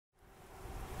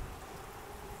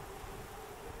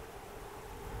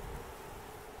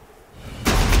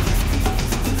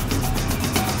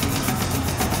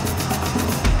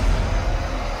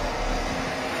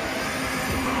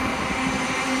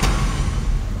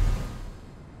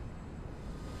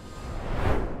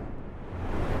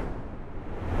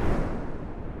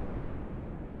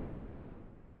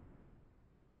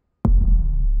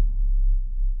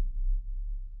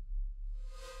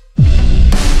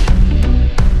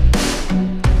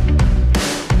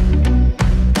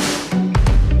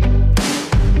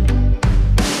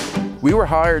were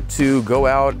hired to go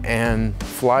out and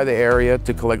fly the area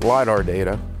to collect LiDAR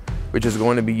data, which is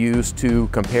going to be used to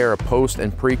compare post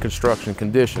and pre-construction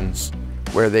conditions,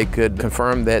 where they could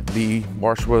confirm that the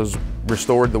marsh was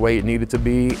restored the way it needed to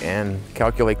be and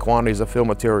calculate quantities of fill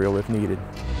material if needed.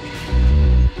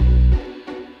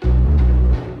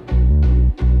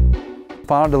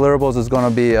 Final deliverables is going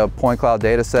to be a point cloud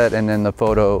data set and then the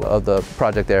photo of the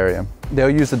project area. They'll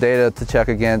use the data to check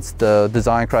against the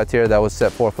design criteria that was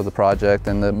set forth for the project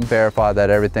and to verify that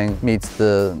everything meets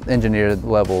the engineered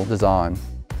level design.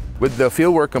 With the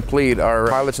field work complete, our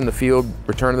pilots in the field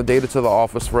return the data to the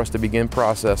office for us to begin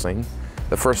processing.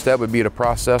 The first step would be to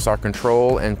process our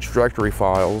control and trajectory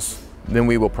files. Then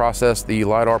we will process the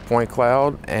LiDAR point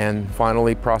cloud and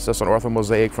finally process an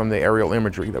orthomosaic from the aerial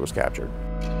imagery that was captured.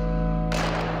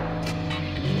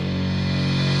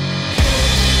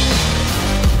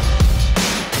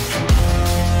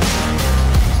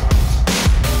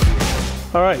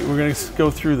 All right, we're going to go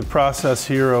through the process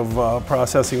here of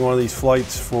processing one of these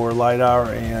flights for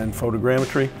LiDAR and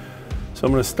photogrammetry. So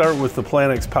I'm going to start with the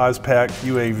Planix POSPAC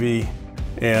UAV.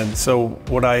 And so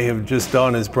what I have just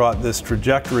done is brought this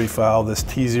trajectory file, this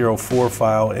T04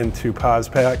 file, into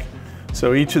POSPAC.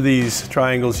 So each of these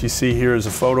triangles you see here is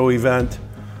a photo event,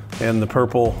 and the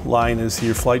purple line is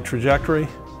your flight trajectory.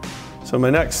 So my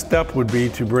next step would be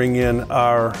to bring in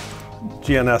our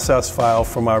GNSS file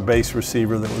from our base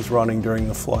receiver that was running during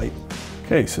the flight.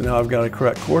 Okay, so now I've got a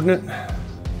correct coordinate.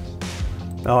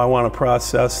 Now I want to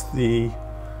process the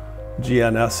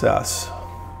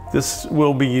GNSS. This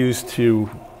will be used to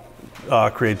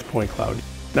create the point cloud.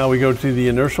 Now we go to the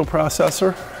inertial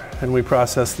processor and we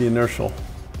process the inertial.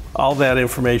 All that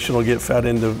information will get fed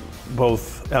into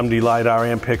both MD LiDAR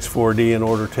and Pix4D in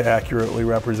order to accurately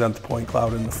represent the point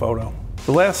cloud in the photo.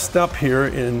 The last step here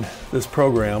in this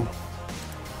program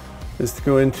is to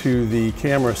go into the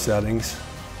camera settings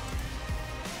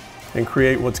and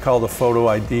create what's called a photo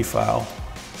ID file.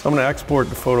 So I'm going to export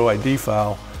the photo ID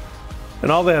file,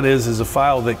 and all that is a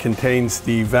file that contains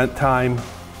the event time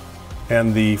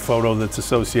and the photo that's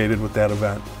associated with that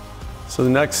event. So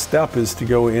the next step is to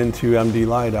go into MD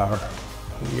LiDAR.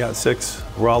 We got 6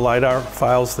 raw LiDAR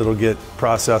files that'll get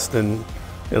processed and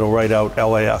it'll write out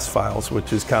LAS files,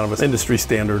 which is kind of an industry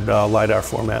standard LiDAR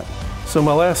format. So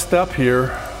my last step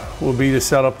here will be to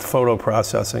set up the photo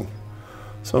processing.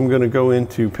 So I'm going to go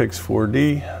into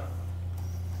Pix4D.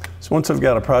 So once I've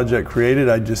got a project created,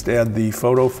 I just add the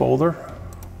photo folder.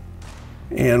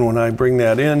 And when I bring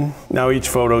that in, now each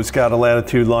photo's got a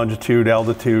latitude, longitude,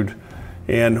 altitude,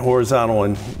 and horizontal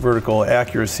and vertical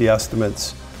accuracy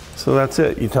estimates. So that's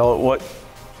it. You tell it what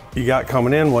you got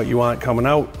coming in, what you want coming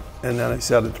out, and then I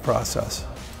set it to process.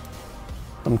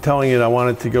 I'm telling it I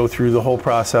want it to go through the whole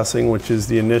processing, which is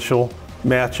the initial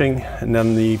matching, and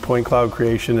then the point cloud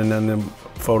creation, and then the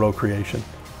photo creation.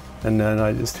 And then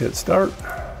I just hit start,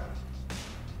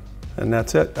 and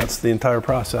that's it. That's the entire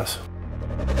process.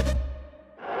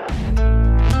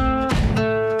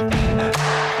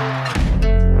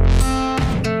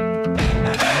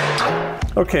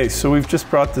 Okay, so we've just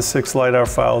brought the 6 LiDAR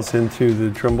files into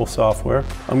the Trimble software.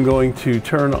 I'm going to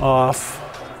turn off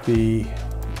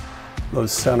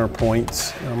those center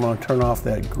points. I'm going to turn off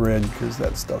that grid because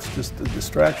that stuff's just a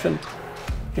distraction.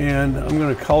 And I'm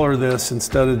going to color this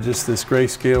instead of just this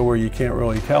grayscale where you can't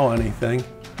really tell anything.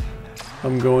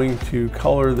 I'm going to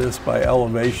color this by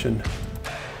elevation.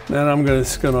 Then I'm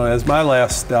just going to, as my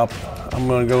last step, I'm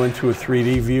going to go into a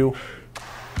 3D view,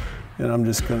 and I'm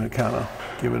just going to kind of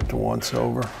give it a once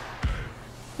over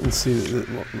and see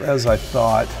that, as I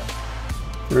thought,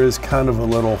 there is kind of a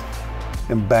little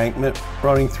embankment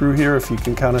running through here, if you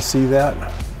can kind of see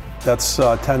that. That's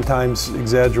 10 times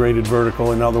exaggerated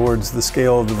vertical. In other words, the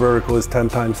scale of the vertical is 10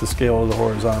 times the scale of the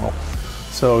horizontal.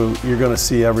 So you're going to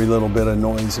see every little bit of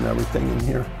noise and everything in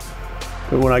here.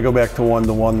 But when I go back to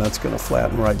 1:1, that's going to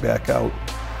flatten right back out.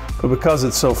 But because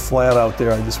it's so flat out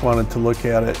there, I just wanted to look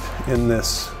at it in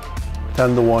this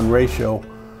 10:1 ratio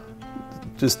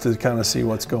just to kind of see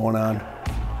what's going on.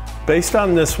 Based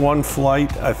on this one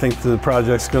flight, I think the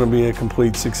project's going to be a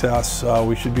complete success.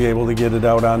 We should be able to get it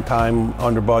out on time,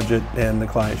 under budget, and the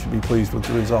client should be pleased with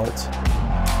the results.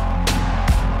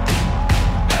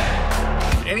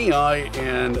 NEI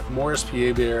and Morris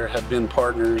PA Bear have been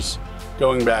partners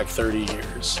going back 30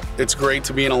 years. It's great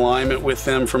to be in alignment with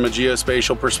them from a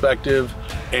geospatial perspective,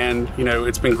 and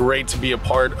it's been great to be a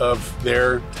part of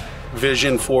their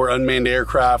vision for unmanned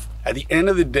aircraft. At the end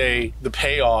of the day, the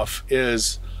payoff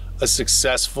is a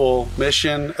successful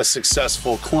mission, a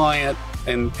successful client,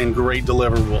 and great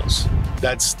deliverables.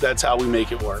 That's how we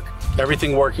make it work.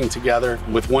 Everything working together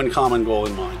with one common goal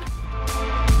in mind.